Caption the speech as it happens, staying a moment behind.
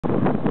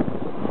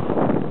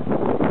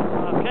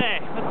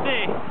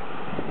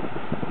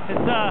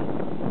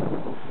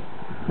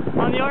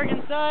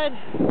Oregon side,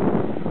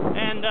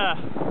 and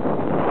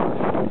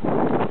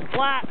it's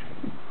flat.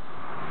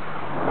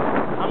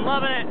 I'm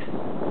loving it.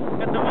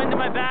 Got the wind in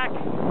my back,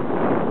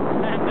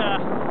 and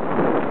I'm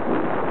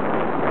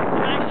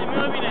actually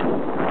moving at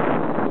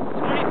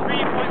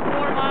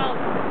 23.4 miles.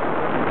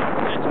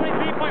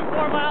 23.4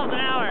 miles an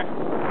hour.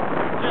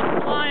 Just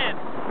flying.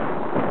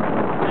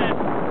 And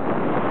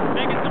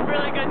making some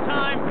really good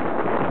time.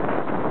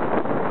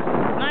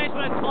 It's nice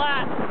when it's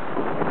flat.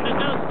 There's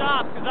no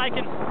stops because I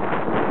can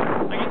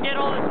get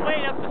all this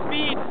weight up to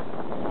speed,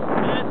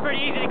 and then it's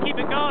pretty easy to keep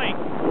it going.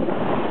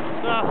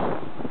 So,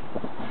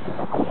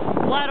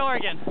 flat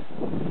Oregon.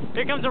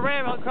 Here comes a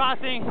railroad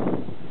crossing.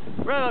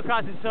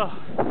 So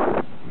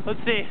let's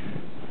see.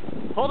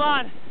 Hold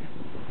on.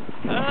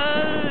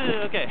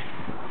 Okay.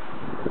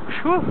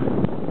 Whew.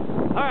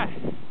 All right.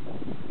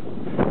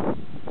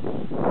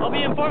 I'll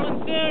be in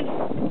Portland soon.